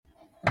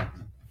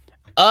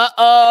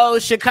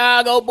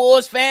Chicago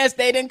Bulls fans,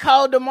 they didn't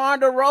call DeMar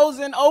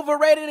DeRozan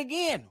overrated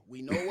again.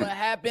 We know what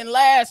happened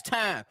last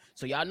time,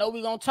 so y'all know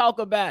we're going to talk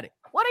about it.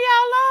 What are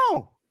y'all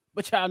on?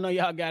 But y'all know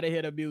y'all got to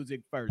hear the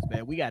music first,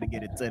 man. We got to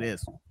get into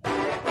this.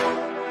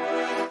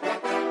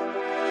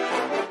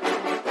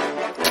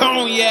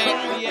 Cognac.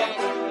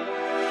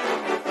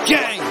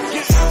 Gang.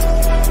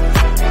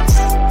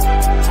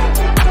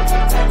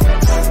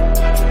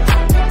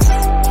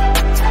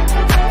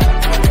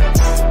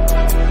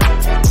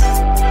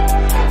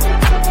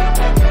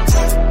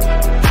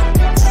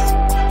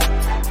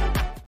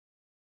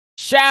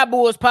 Shy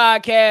Bulls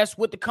podcast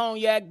with the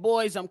Cognac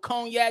Boys. I'm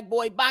Cognac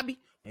Boy Bobby,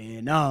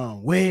 and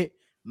I'm with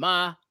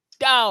my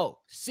dog,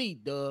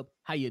 C-Dub.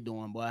 How you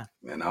doing, boy?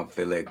 Man, I'm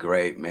feeling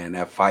great, man.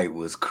 That fight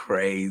was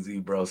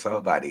crazy, bro.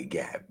 Somebody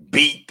got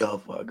beat the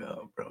fuck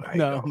up,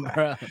 bro.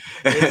 Bro.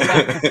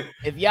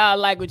 If y'all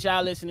like what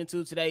y'all listening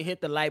to today, hit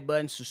the like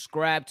button,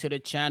 subscribe to the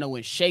channel,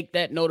 and shake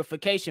that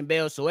notification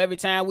bell so every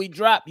time we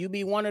drop, you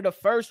be one of the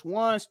first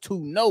ones to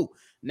know.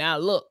 Now,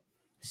 look,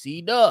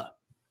 C-Dub,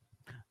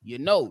 you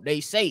know,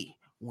 they say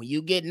when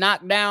you get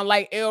knocked down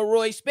like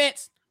Elroy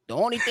Spence, the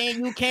only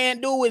thing you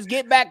can do is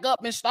get back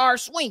up and start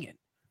swinging.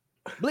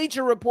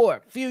 Bleacher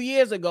Report, a few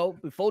years ago,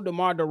 before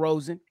DeMar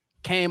DeRozan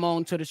came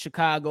on to the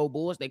Chicago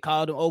Bulls, they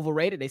called him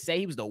overrated. They say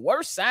he was the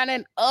worst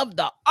signing of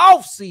the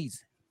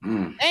offseason.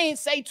 They ain't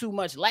say too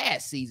much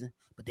last season,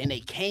 but then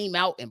they came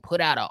out and put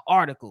out an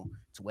article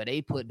to where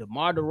they put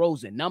DeMar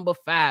DeRozan, number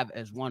 5,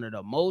 as one of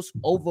the most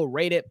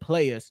overrated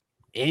players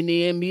in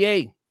the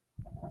NBA.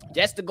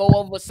 Just to go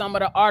over some of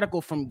the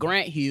article from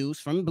Grant Hughes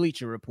from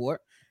Bleacher Report,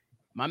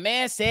 my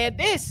man said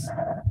this.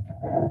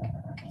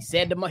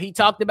 He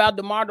talked about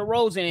DeMar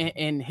DeRozan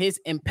and his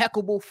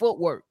impeccable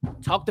footwork.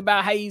 Talked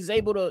about how he's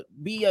able to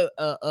be a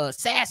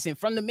assassin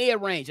from the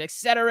mid-range, et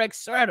cetera, et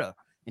cetera.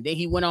 And then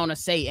he went on to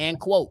say, and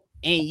quote,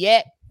 and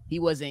yet he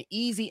was an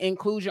easy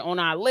inclusion on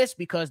our list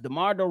because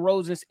DeMar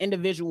DeRozan's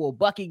individual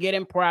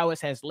bucket-getting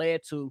prowess has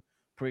led to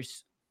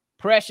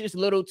precious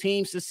little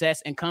team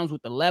success and comes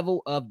with a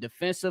level of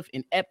defensive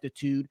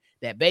ineptitude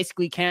that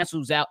basically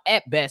cancels out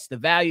at best the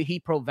value he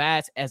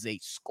provides as a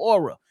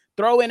scorer.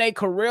 Throw in a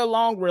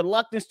career-long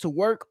reluctance to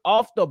work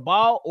off the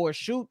ball or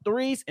shoot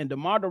threes, and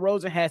DeMar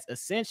DeRozan has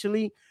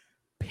essentially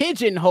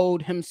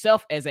pigeonholed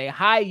himself as a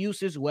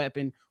high-usage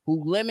weapon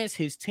who limits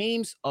his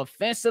team's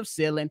offensive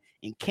ceiling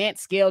and can't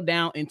scale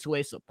down into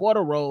a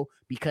supporter role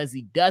because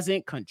he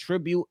doesn't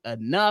contribute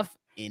enough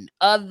in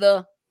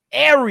other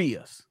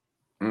areas.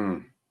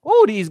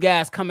 Ooh, these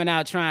guys coming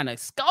out trying to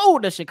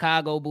scold the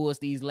Chicago Bulls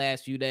these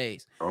last few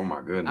days. Oh,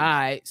 my goodness. All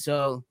right,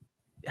 so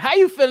how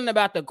you feeling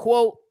about the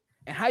quote?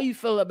 And how you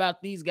feel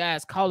about these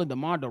guys calling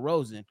DeMar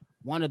DeRozan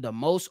one of the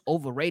most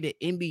overrated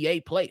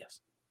NBA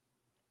players?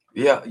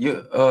 Yeah,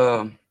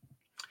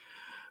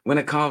 when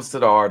it comes to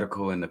the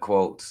article and the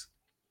quotes,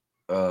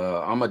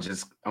 I'm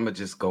gonna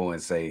just go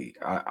and say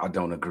I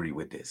don't agree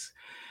with this,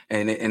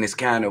 and it's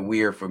kind of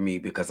weird for me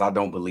because I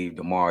don't believe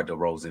DeMar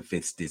DeRozan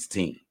fits this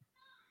team,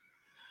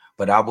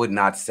 but I would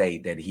not say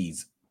that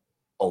he's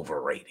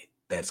overrated.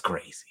 That's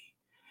crazy.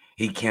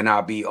 He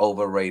cannot be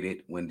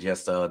overrated when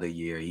just the other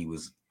year he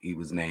was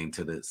named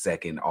to the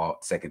second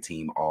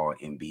team All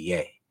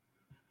NBA.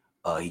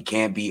 He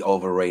can't be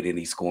overrated.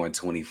 He's scoring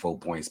 24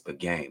 points per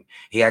game.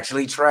 He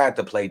actually tried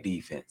to play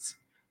defense.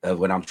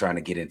 When I'm trying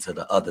to get into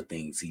the other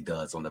things he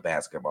does on the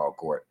basketball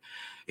court.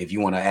 If you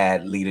want to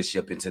add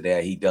leadership into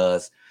that, he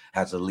does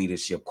have a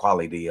leadership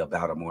quality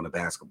about him on the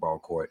basketball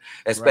court,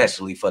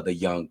 especially for the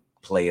young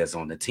players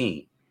on the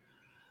team.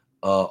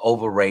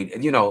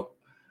 Overrated,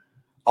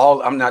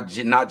 I'm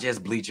not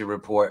just Bleacher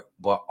Report,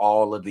 but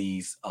all of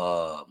these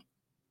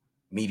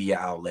media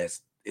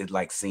outlets,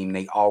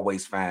 they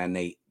always find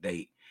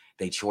they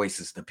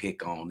choices to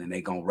pick on, and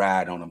they gonna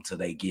ride on them till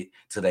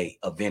they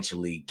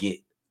eventually get.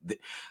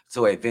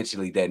 So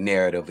eventually that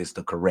narrative is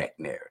the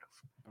correct narrative.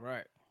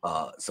 Right.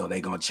 So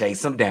they're gonna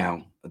chase them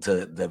down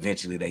until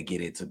eventually they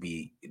get it to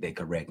be the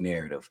correct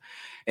narrative.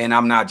 And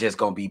I'm not just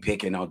gonna be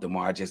picking on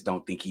DeMar. I just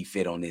don't think he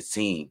fit on this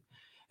team.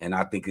 And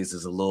I think this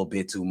is a little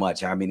bit too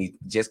much. I mean,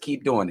 just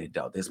keep doing it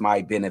though. This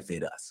might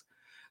benefit us.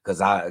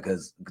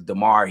 Because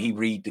DeMar, he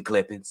read the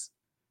clippings.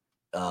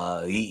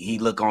 He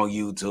look on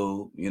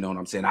YouTube. You know what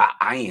I'm saying?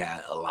 I ain't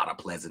had a lot of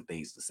pleasant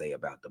things to say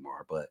about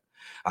DeMar, but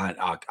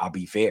I'll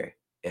be fair.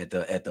 At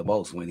the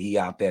most, when he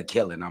out there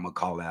killing, I'm gonna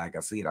call it like I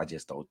see it. I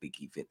just don't think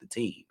he fit the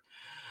team.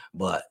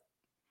 But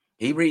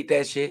he read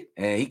that shit,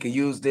 and he could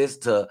use this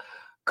to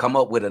come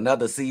up with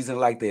another season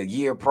like the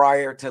year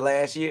prior to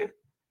last year.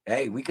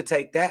 Hey, we could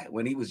take that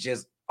when he was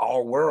just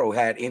all world,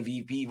 had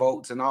MVP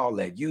votes and all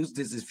that. Use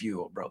this as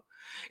fuel, bro.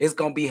 It's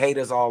gonna be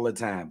haters all the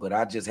time, but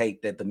I just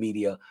hate that the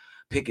media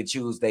pick and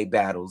choose their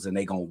battles, and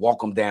they gonna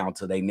walk them down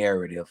to their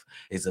narrative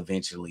is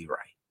eventually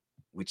right,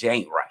 which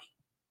ain't right.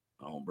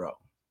 Oh, bro.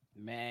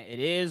 Man, it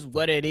is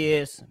what it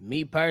is.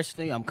 Me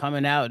personally, I'm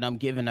coming out and I'm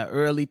giving an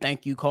early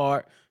thank you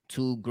card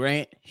to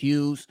Grant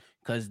Hughes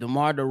because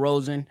DeMar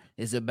DeRozan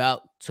is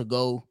about to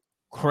go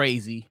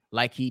crazy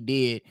like he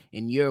did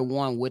in year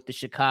one with the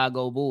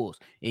Chicago Bulls.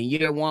 In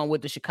year one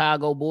with the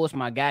Chicago Bulls,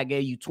 my guy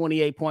gave you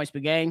 28 points per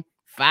game,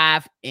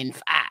 5 and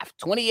 5,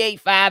 28,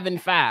 5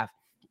 and 5.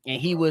 And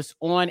he was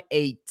on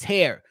a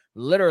tear.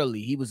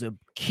 Literally, he was a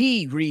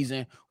key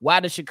reason why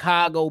the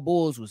Chicago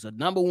Bulls was a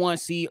number 1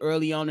 seed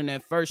early on in their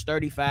first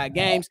 35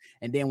 games.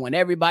 And then when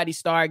everybody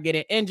started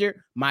getting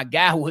injured, my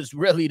guy was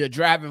really the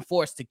driving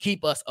force to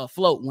keep us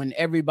afloat when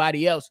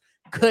everybody else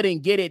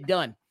couldn't get it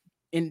done.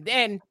 And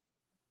then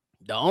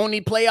the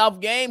only playoff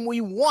game we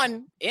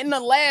won in the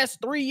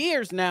last 3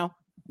 years now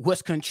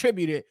was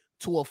contributed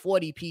to a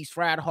 40-piece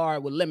fried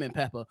hard with lemon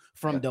pepper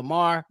from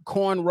DeMar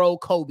Cornrow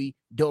Kobe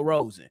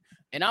DeRozan.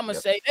 And I'm going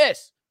to say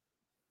this.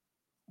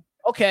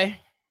 Okay.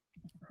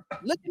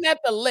 Looking at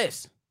the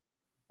list,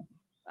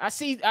 I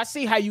see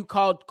how you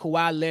called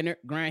Kawhi Leonard,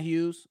 Grant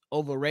Hughes,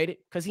 overrated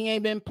because he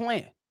ain't been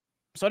playing.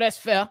 So that's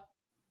fair.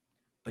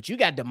 But you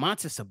got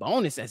Domantas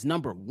Sabonis as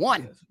number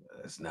 1.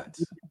 That's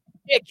nuts.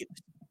 Ridiculous.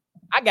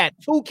 I got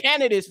 2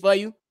 candidates for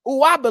you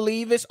who I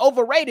believe is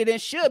overrated and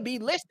should be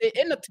listed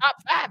in the top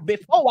 5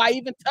 before I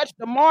even touch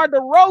DeMar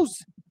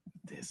DeRozan.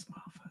 This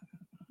motherfucker.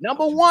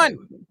 Number 1,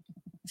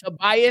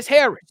 Tobias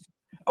Harris.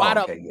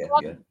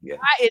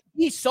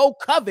 He's so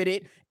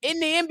coveted in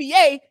the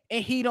NBA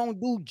and he don't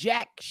do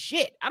jack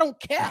shit. I don't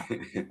care.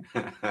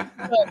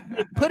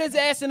 Put his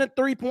ass in a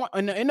 3-point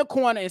in the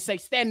corner and say,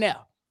 stand there.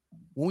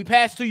 When we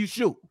pass to you,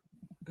 shoot.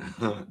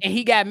 And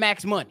he got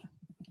max money.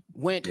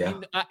 When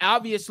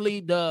obviously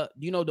the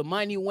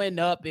money went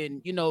up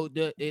and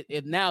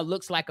it now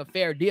looks like a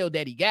fair deal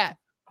that he got.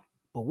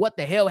 But what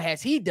the hell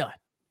has he done?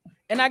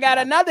 And I got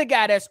another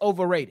guy that's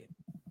overrated.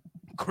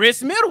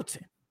 Chris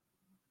Middleton.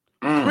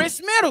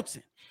 Chris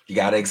Middleton. You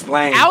got to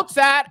explain.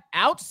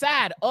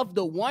 Outside of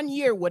the 1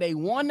 year where they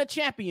won the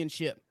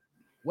championship,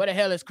 where the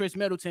hell has Chris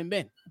Middleton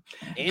been?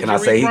 Can I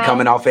say he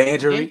coming off an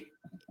injury?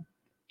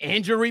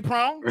 Injury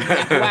prone.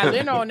 Kawhi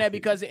Leonard on that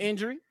because of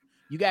injury.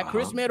 You got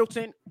Chris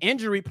Middleton,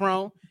 injury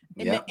prone,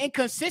 and the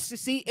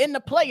inconsistency in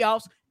the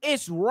playoffs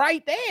is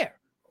right there.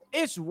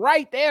 It's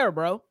right there,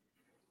 bro.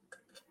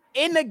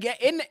 In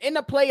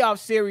the playoff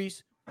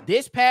series,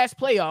 this past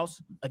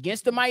playoffs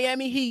against the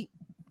Miami Heat,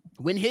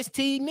 when his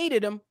team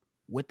needed him,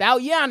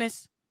 without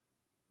Giannis,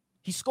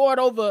 he scored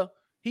over.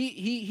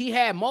 He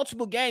had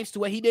multiple games to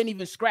where he didn't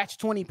even scratch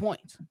 20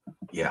 points.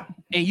 Yeah,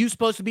 and you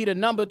supposed to be the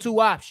number 2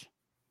 option.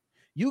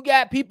 You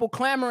got people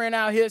clamoring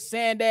out here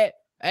saying that,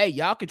 hey,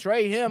 y'all can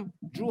trade him.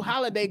 Drew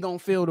Holiday gonna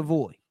fill the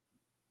void.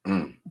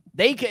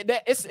 They can.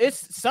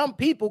 It's some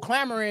people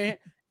clamoring,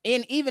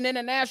 and even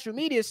international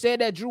media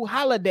said that Drew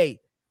Holiday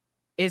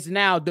is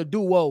now the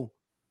duo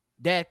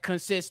that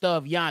consists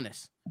of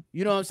Giannis.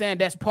 You know what I'm saying?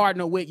 That's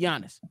partner with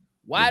Giannis.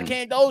 Why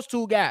can't those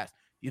 2 guys?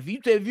 If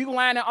you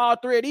lining all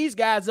 3 of these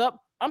guys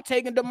up, I'm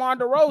taking DeMar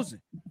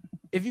DeRozan.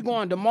 If you're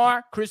going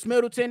DeMar, Chris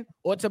Middleton,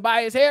 or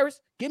Tobias Harris,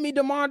 give me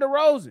DeMar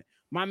DeRozan.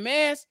 My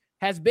man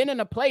has been in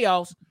the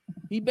playoffs.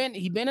 He been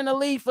in the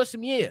league for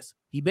some years.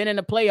 He been in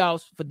the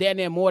playoffs for damn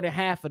near more than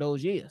half of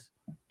those years.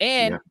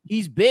 And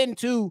he's been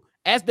to,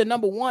 as the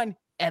number 1,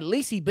 at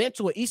least he been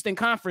to an Eastern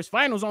Conference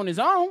Finals on his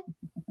own,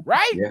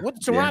 right? With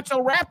the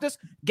Toronto Raptors,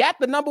 got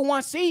the number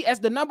 1 seed as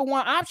the number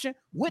 1 option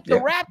with the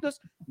Raptors.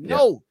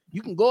 No,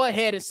 you can go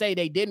ahead and say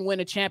they didn't win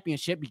a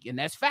championship, and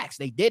that's facts.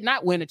 They did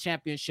not win a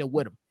championship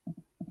with him.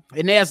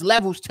 And there's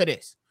levels to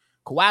this.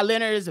 Kawhi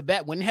Leonard is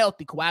when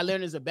healthy, Kawhi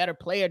Leonard is a better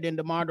player than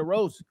DeMar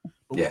DeRozan.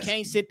 But we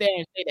can't sit there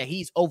and say that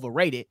he's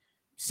overrated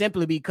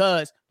simply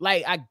because,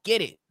 like, I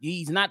get it.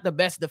 He's not the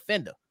best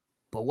defender.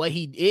 But what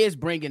he is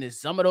bringing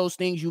is some of those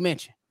things you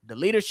mentioned. The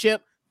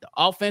leadership, the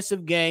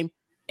offensive game,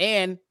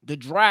 and the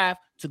drive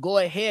to go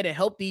ahead and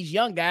help these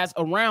young guys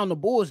around the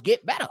Bulls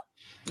get better.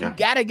 You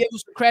got to give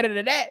us the credit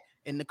of that.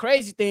 And the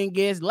crazy thing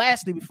is,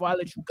 lastly, before I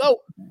let you go,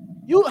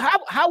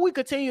 how we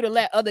continue to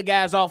let other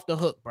guys off the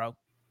hook, bro?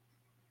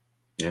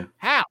 Yeah.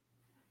 How?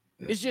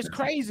 It's just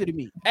crazy to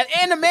me.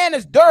 And the man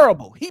is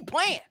durable. He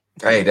playing.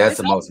 Hey, that's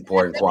the most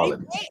important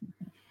quality.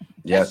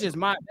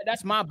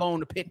 That's my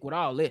bone to pick with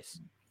all this.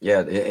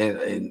 Yeah,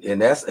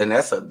 and that's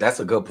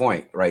a good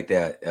point right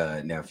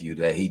there, nephew.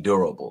 That he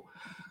durable.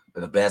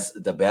 The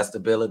best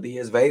ability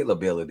is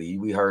availability.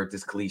 We heard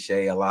this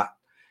cliche a lot,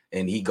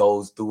 and he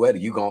goes through it.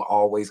 You're gonna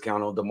always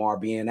count on DeMar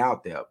being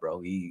out there, bro.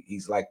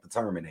 He's like the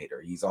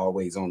Terminator. He's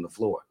always on the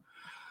floor.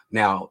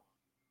 Now,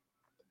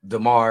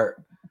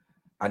 DeMar,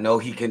 I know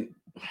he can.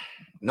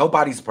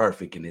 Nobody's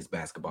perfect in this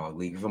basketball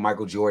league. Even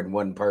Michael Jordan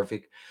wasn't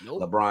perfect.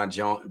 Nope.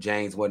 LeBron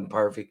James wasn't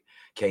perfect.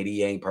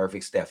 KD ain't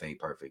perfect. Steph ain't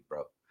perfect,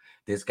 bro.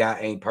 This guy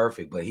ain't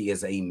perfect, but he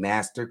is a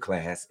master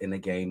class in the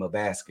game of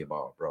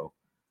basketball, bro.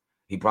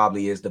 He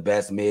probably is the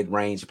best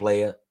mid-range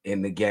player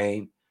in the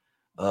game,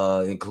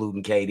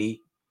 including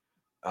KD.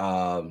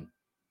 At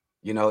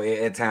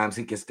times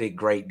he can stick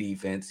great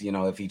defense,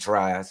 if he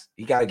tries.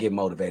 He got to get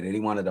motivated. He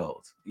one of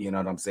those. You know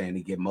what I'm saying?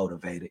 He get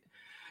motivated.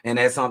 And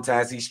then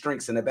sometimes he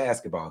shrinks in the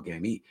basketball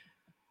game.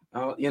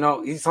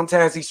 He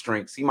sometimes he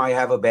shrinks. He might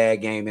have a bad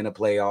game in the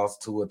playoffs,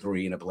 2 or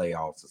 3 in the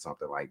playoffs or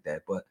something like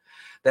that. But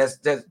that's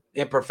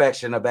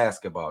imperfection of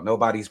basketball.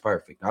 Nobody's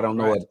perfect. I don't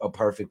know a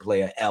perfect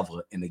player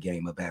ever in the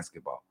game of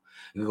basketball.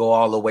 You go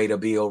all the way to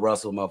Bill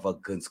Russell,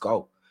 motherfucker couldn't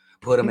score.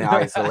 Put him in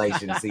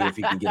isolation and see if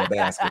he can get a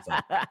basket.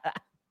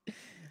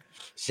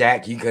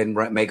 Shaq, you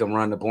couldn't make him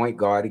run the point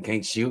guard. He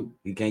can't shoot.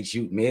 He can't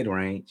shoot mid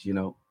range.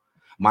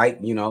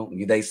 Mike,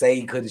 they say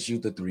he couldn't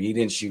shoot the 3. He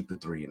didn't shoot the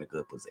 3 in a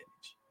good percentage.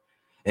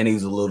 And he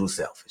was a little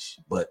selfish,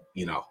 but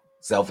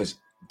selfish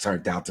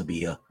turned out to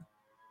be a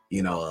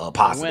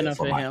positive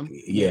for him.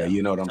 Yeah,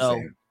 you know what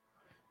I'm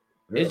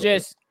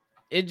saying.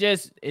 It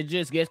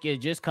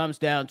just comes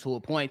down to a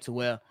point to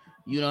where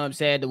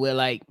that we're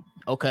like,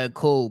 okay,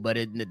 cool, but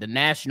the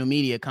national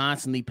media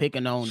constantly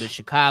picking on the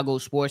Chicago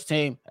sports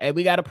team. Hey,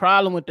 we got a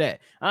problem with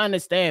that. I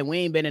understand we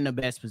ain't been in the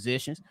best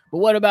positions, but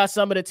what about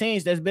some of the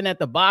teams that's been at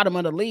the bottom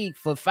of the league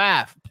for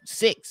 5,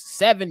 6,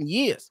 7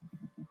 years?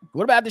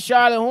 What about the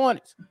Charlotte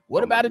Hornets?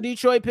 What about the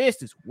Detroit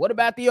Pistons? What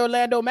about the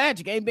Orlando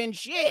Magic? Ain't been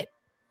shit.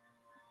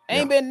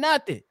 Ain't been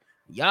nothing.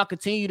 Y'all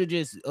continue to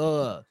just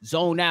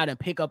zone out and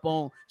pick up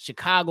on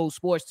Chicago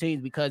sports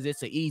teams because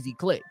it's an easy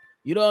click.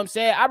 You know what I'm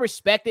saying? I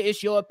respect it.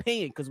 It's your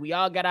opinion because we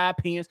all got our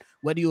opinions.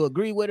 Whether you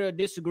agree with it or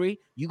disagree,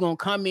 you're going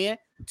to come in,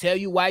 tell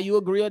you why you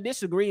agree or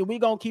disagree, and we're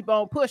going to keep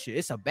on pushing.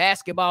 It's a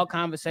basketball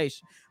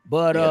conversation.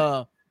 But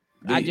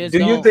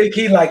you think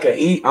he like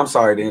I'm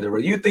sorry to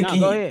interrupt.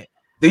 Go ahead.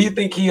 Do you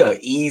think he an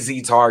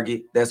easy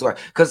target? That's why,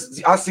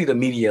 because I see the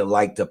media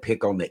like to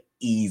pick on the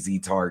easy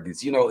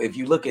targets. If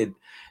you look at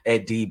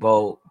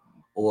Debo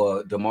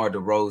or DeMar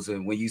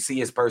DeRozan, when you see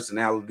his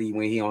personality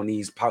when he on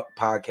these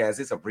podcasts,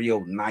 it's a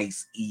real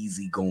nice,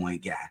 easygoing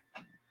guy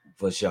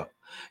for sure.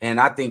 And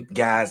I think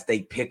guys,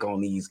 they pick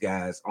on these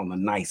guys, on the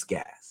nice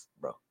guys,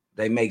 bro.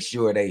 They make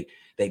sure they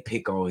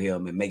pick on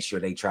him and make sure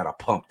they try to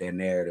pump their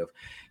narrative.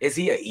 Is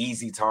he an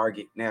easy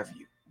target,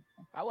 nephew?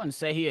 I wouldn't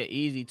say he an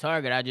easy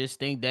target. I just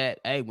think that,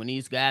 hey, when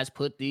these guys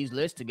put these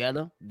lists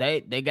together,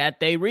 they got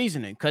their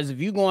reasoning. Because if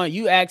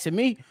you asking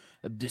me,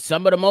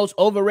 some of the most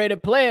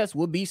overrated players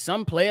will be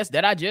some players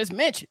that I just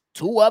mentioned.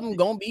 2 of them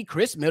going to be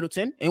Chris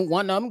Middleton, and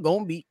 1 of them going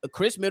to be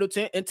Chris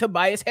Middleton and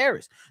Tobias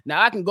Harris.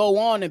 Now, I can go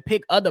on and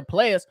pick other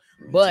players,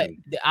 but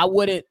I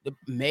wouldn't.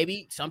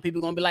 Maybe some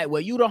people going to be like,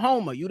 well, you the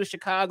homer, you the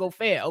Chicago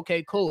fan.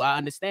 Okay, cool. I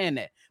understand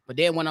that. But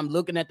then when I'm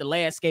looking at the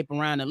landscape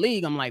around the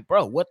league, I'm like,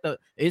 bro,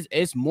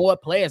 it's more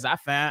players I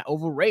find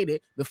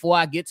overrated before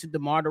I get to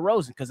DeMar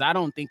DeRozan, because I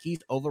don't think he's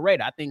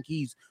overrated. I think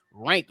he's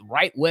ranked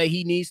right where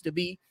he needs to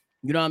be.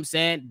 You know what I'm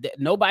saying?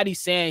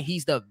 Nobody's saying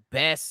he's the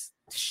best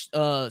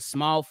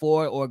small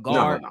forward or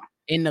guard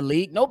in the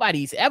league.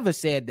 Nobody's ever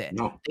said that.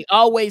 No. They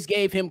always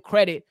gave him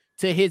credit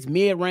to his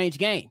mid-range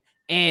game,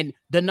 and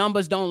the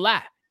numbers don't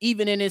lie.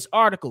 Even in this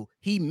article,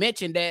 he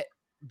mentioned that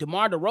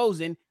DeMar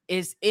DeRozan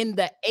is in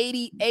the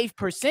 88th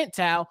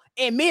percentile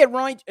in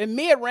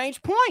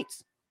mid-range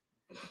points,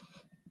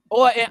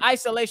 or in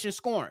isolation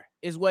scoring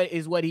is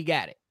what he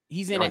got it.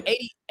 He's in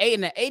the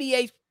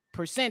 88th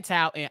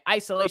percentile in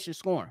isolation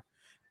scoring.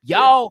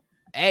 Y'all,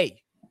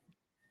 hey,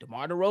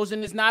 DeMar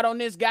DeRozan is not on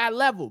this guy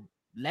level.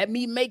 Let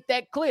me make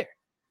that clear.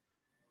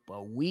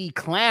 But we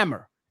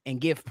clamor and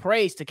give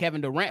praise to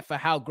Kevin Durant for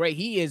how great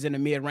he is in the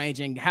mid-range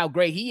and how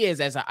great he is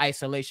as an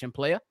isolation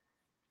player.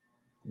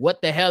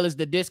 What the hell is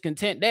the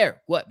discontent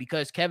there? What?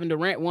 Because Kevin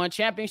Durant won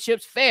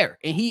championships? Fair.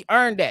 And he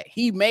earned that.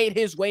 He made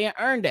his way and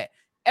earned that.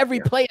 Every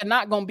player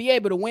not going to be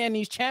able to win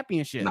these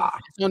championships.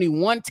 It's only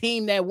one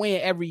team that win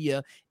every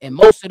year. And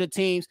most of the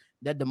teams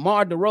that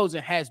DeMar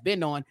DeRozan has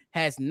been on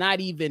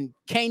can't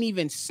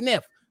even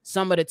sniff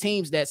some of the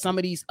teams that some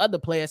of these other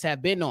players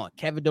have been on.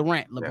 Kevin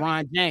Durant,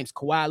 LeBron James,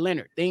 Kawhi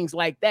Leonard, things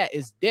like that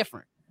is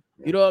different.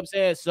 You know what I'm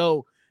saying?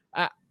 So,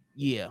 like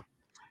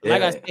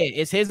I said,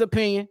 it's his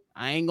opinion.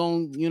 I ain't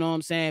going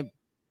to,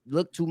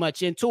 look too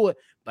much into it,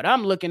 but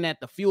I'm looking at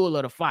the fuel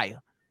of the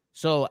fire.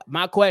 So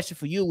my question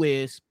for you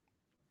is,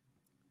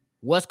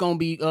 what's going to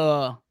be,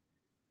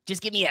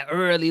 just give me an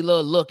early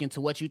little look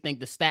into what you think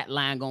the stat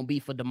line going to be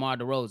for DeMar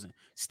DeRozan.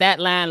 Stat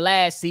line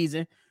last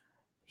season,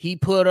 he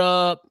put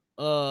up,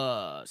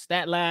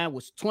 stat line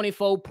was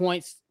 24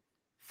 points,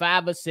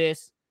 5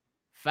 assists,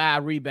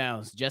 5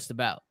 rebounds, just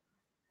about.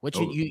 What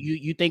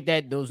you think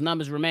that those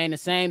numbers remain the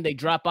same? They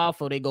drop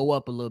off or they go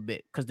up a little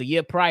bit? Because the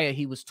year prior,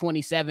 he was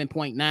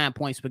 27.9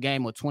 points per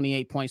game or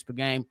 28 points per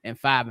game and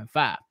 5 and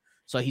 5.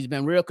 So he's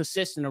been real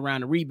consistent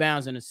around the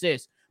rebounds and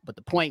assists, but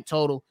the point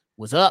total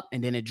was up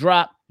and then it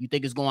dropped. You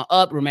think it's going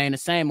up, remain the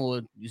same,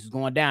 or it's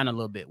going down a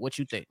little bit? What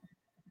you think?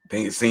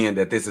 Seeing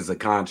that this is a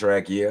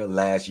contract year,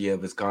 last year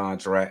of his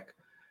contract,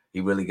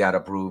 he really got to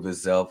prove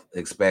himself,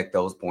 expect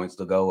those points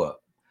to go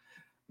up.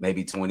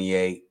 Maybe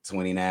 28,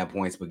 29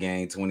 points per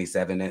game,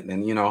 27. And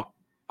I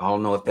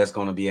don't know if that's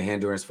going to be a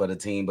hindrance for the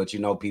team, but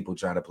people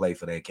try to play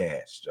for their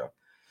cash, Joe.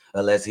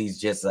 Unless he's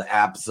just an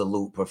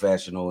absolute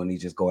professional and he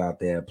just go out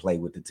there and play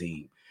with the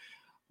team.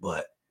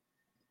 But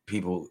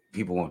people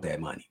want that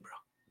money, bro.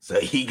 So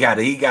he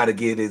gotta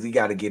get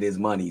his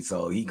money.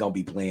 So he gonna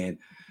be playing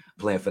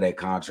playing for that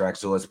contract.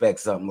 So expect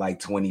something like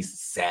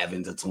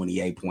 27 to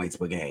 28 points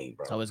per game,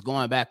 bro. So it's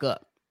going back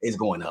up. It's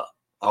going up.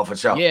 Oh, for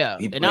sure. Yeah.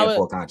 He playing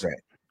for a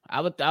contract.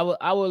 I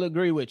will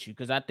agree with you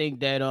because I think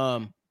that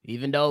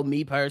even though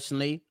me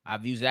personally, I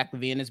view Zach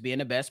LaVine as being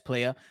the best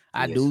player,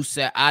 I do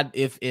say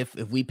if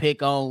we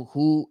pick on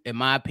who, in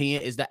my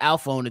opinion, is the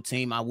alpha on the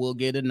team, I will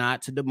give a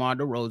nod to DeMar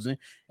DeRozan.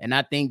 And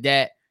I think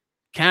that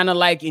kind of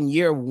like in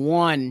year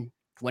one,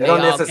 when they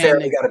don't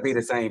necessarily got to be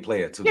the same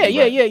player, too. Yeah.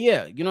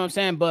 You know what I'm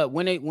saying? But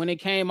when it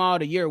came all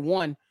to year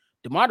one,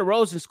 DeMar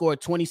DeRozan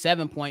scored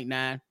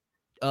 27.9.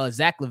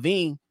 Zach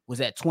LaVine was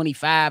at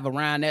 25,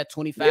 around that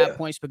 25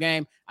 points per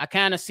game. I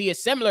kind of see it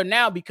similar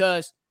now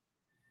because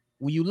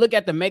when you look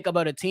at the makeup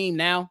of the team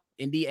now,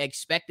 and the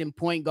expecting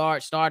point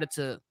guard started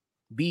to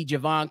be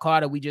Javon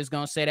Carter, we just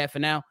gonna say that for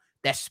now.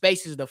 That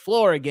spaces the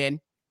floor again.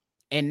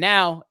 And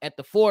now at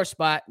the 4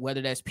 spot,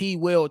 whether that's P.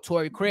 Will or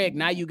Torrey Craig,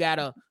 now you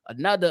got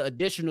another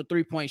additional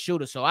 3-point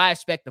shooter. So I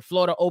expect the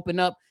floor to open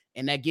up,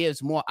 and that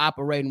gives more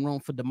operating room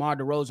for DeMar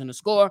DeRozan to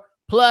score.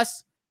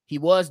 Plus, he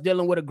was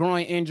dealing with a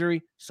groin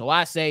injury, so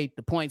I say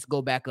the points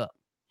go back up.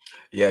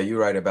 Yeah, you're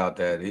right about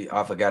that.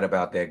 I forgot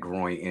about that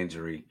groin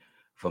injury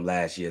from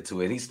last year,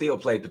 too. And he still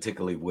played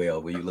particularly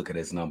well when you look at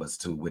his numbers,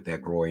 too, with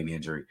that groin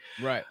injury.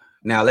 Right.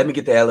 Now, let me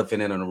get the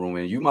elephant in the room.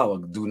 And you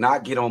do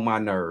not get on my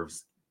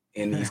nerves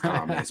in these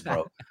comments,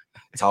 bro.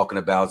 Talking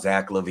about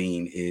Zach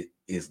LaVine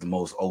is the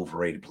most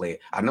overrated player.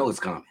 I know it's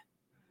coming.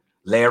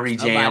 Larry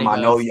Jam, I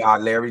know you are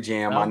Larry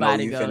Jam. I know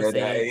you finna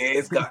that.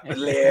 It's got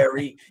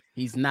Larry.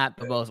 He's not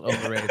the most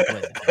overrated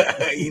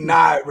player. He's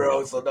not,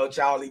 bro. So don't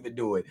y'all even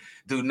do it.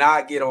 Do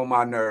not get on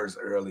my nerves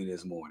early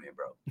this morning,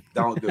 bro.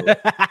 Don't do it.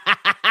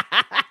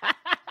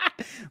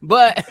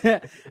 But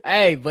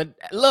hey, but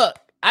look,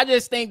 I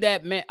just think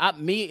that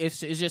it's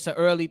just an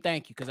early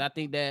thank you because I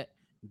think that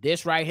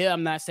this right here,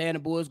 I'm not saying the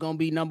Bulls gonna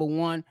be number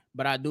one,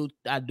 but I do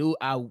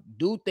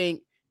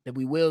think that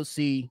we will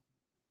see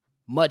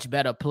much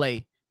better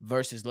play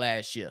versus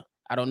last year.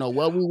 I don't know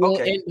what we will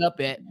end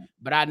up at,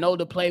 but I know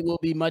the play will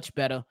be much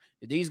better.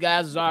 These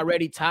guys is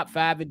already top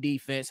 5 in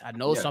defense. I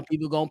know some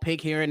people gonna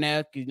pick here and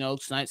there,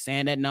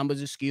 saying that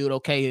numbers are skewed.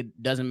 Okay,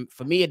 it doesn't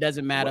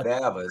matter.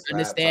 Whatever. I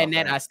understand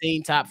that. I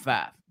seen top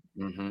 5.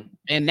 Mm-hmm.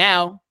 And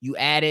now you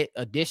added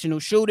additional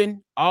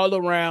shooting all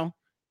around,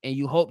 and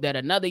you hope that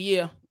another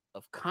year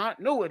of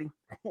continuity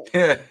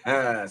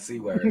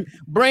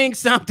bring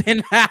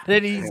something out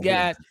of these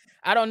guys.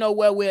 I don't know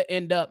where we'll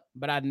end up,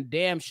 but I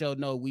damn sure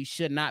know we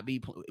should not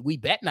be. We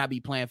bet not be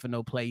playing for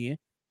no play-in.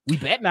 We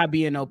bet not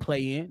be in no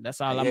play-in.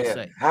 That's all I'm gonna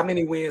say. How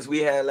many wins we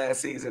had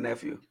last season,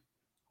 nephew?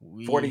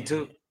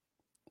 42.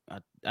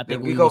 I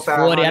think we was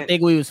 40. I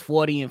think we was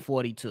 40 and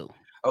 42.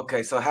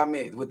 Okay, so how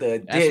many with the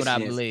additions? That's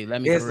what I believe.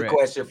 Let me. Here's the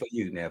question for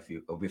you,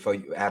 nephew. Or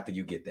after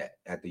you get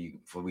that,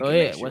 before we. Go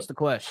ahead. What's the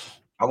question?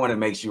 I want to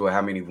make sure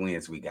how many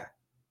wins we got.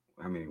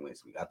 How many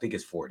wins we got? I think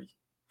it's 40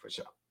 for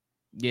sure.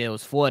 Yeah, it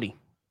was 40.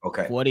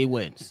 Okay. 40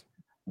 wins.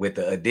 With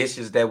the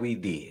additions that we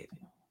did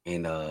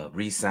in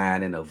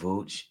re-signing of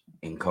Vooch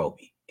and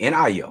Kobe and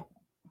Ayo,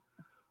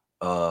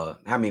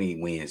 how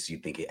many wins do you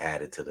think it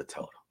added to the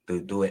total?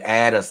 Do it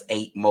add us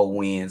 8 more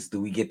wins?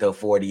 Do we get to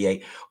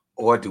 48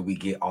 or do we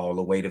get all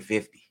the way to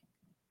 50?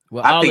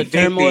 Well, I think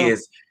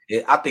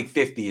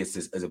 50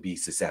 is to be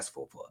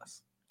successful for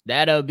us.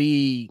 That'll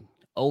be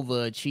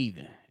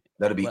overachieving.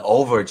 That'll be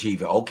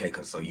overachieving. Okay,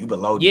 so you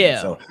below.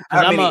 Yeah. So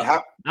I'm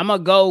gonna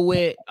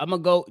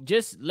go.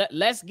 Just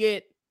let's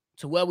get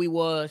to where we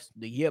was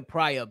the year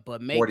prior,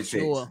 but make 46.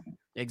 sure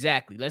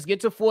exactly. Let's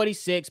get to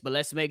 46, but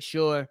let's make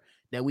sure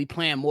that we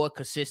playing more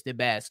consistent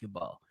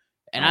basketball.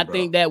 And I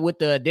think that with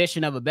the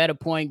addition of a better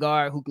point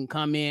guard who can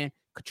come in,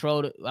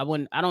 control it. I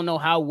don't know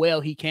how well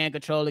he can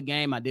control the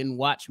game. I didn't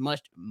watch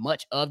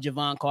much of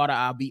Javon Carter.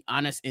 I'll be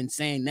honest in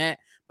saying that.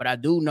 But I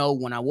do know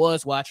when I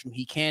was watching,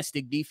 he can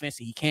stick defense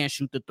and he can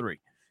shoot the 3.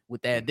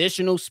 With the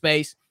additional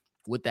space,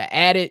 with the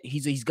added,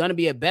 he's going to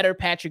be a better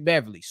Patrick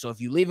Beverly. So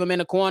if you leave him in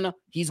the corner,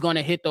 he's going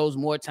to hit those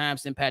more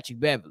times than Patrick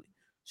Beverly.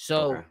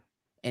 So,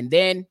 and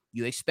then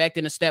you're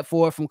expecting a step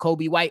forward from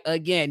Kobe White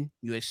again.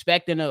 You're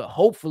expecting to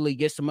hopefully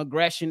get some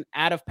aggression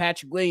out of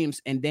Patrick Williams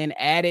and then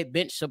added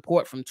bench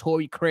support from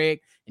Torrey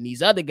Craig and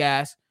these other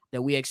guys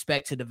that we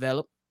expect to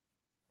develop.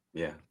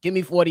 Yeah. Give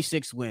me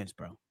 46 wins,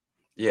 bro.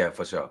 Yeah,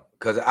 for sure.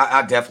 Because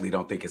I definitely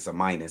don't think it's a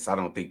minus. I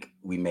don't think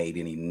we made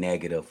any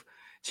negative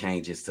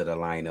changes to the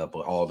lineup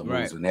or all the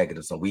moves were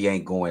negative. So we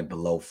ain't going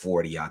below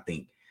 40, I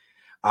think.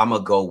 I'm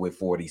going to go with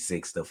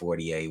 46 to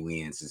 48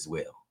 wins as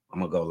well. I'm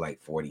going to go like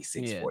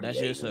 46, 48 that's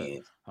just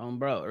wins.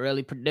 Bro,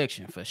 early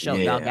prediction for sure.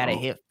 Y'all got to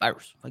hit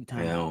first.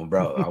 Yeah,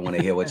 bro. I want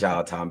to hear what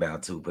y'all talking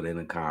about too. Put it in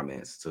the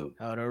comments too.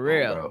 Oh, the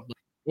real.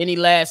 Any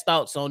last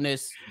thoughts on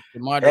this?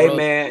 DeMar DeRozan?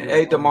 Man.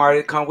 Hey,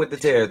 DeMar, come with the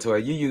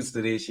territory. You used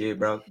to this shit,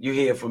 bro. You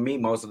hear from me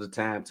most of the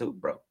time too,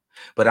 bro.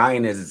 But I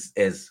ain't as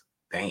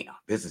damn.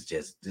 This is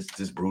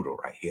just brutal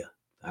right here.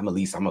 I'm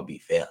going to be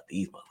fair.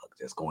 These motherfuckers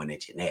just going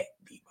at your neck,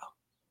 bro.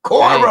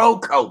 Coro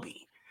Kobe.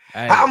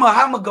 Hey. I'm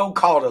going to go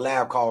call the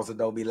lab calls and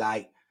they'll be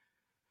like,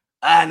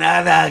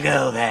 Another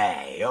go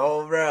hey.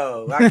 Oh,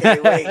 bro. I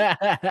can't wait.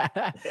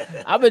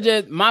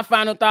 My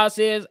final thoughts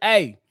is,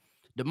 hey,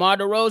 DeMar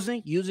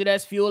DeRozan, use it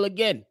as fuel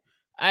again.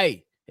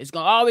 Hey, it's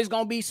always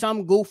gonna be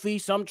some goofy,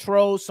 some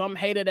troll, some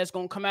hater that's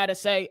gonna come out and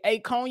say, hey,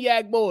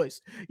 Cognac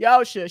boys,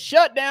 y'all should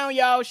shut down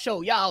y'all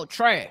show. Y'all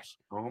trash.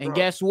 And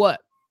guess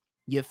what?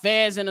 Your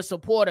fans and the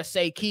supporters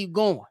say keep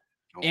going.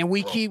 And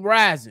we keep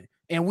rising.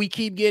 And we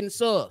keep getting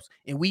subs.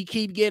 And we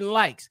keep getting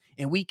likes.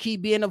 And we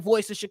keep being the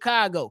voice of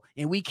Chicago.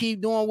 And we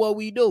keep doing what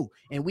we do.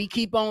 And we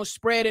keep on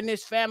spreading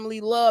this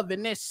family love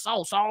and this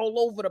sauce all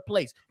over the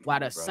place. While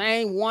the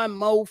same one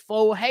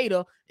mofo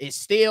hater is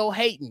still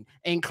hating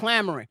and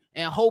clamoring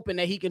and hoping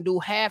that he can do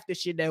half the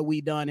shit that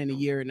we done in a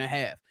year and a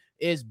half.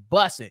 It's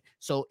busting.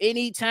 So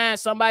anytime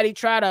somebody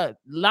try to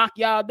lock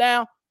y'all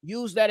down,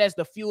 use that as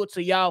the fuel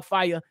to y'all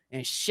fire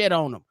and shit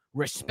on them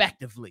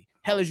respectively.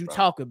 Hell is you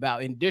talk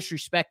about and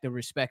disrespect them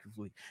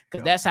respectively,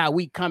 because that's how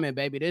we coming,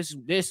 baby.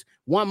 This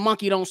one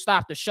monkey don't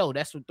stop the show.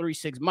 That's what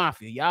 3-6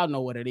 Mafia. Y'all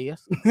know what it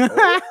is. Come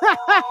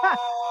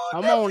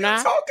on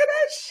now, talking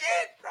that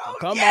shit, bro.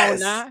 Come on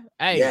now.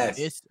 Hey,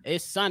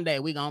 it's Sunday.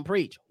 We gonna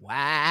preach.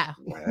 Wow.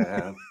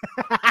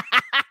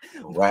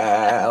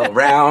 Well,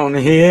 around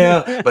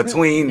here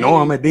between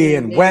Normandy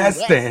and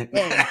Weston.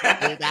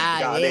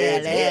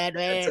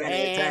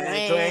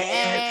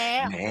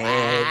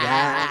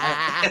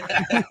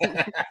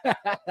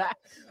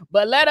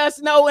 But let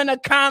us know in the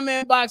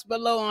comment box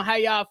below on how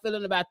y'all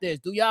feeling about this.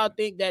 Do y'all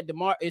think that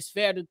it's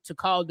fair to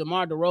call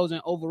DeMar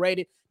DeRozan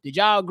overrated? Did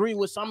y'all agree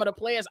with some of the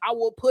players I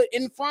will put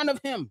in front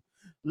of him?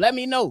 Let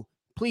me know.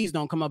 Please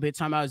don't come up here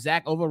talking about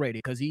Zach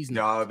overrated, because he's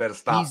y'all better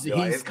stop.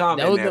 It's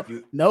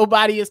coming.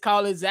 Nobody is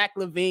calling Zach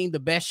LaVine the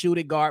best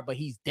shooting guard, but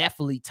he's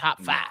definitely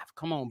top 5.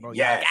 Come on, bro.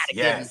 Yes, you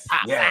gotta give him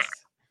top 5.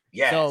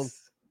 Yes. So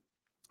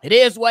it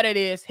is what it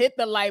is. Hit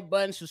the like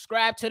button,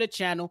 subscribe to the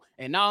channel,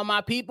 and all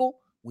my people,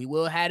 we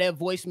will have that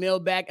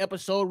voicemail back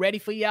episode ready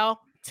for y'all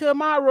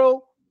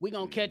tomorrow. We're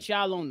gonna catch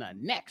y'all on the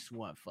next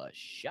one for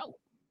sure.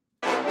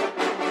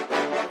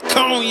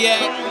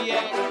 Cognac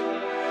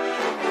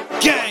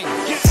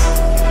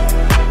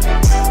gang.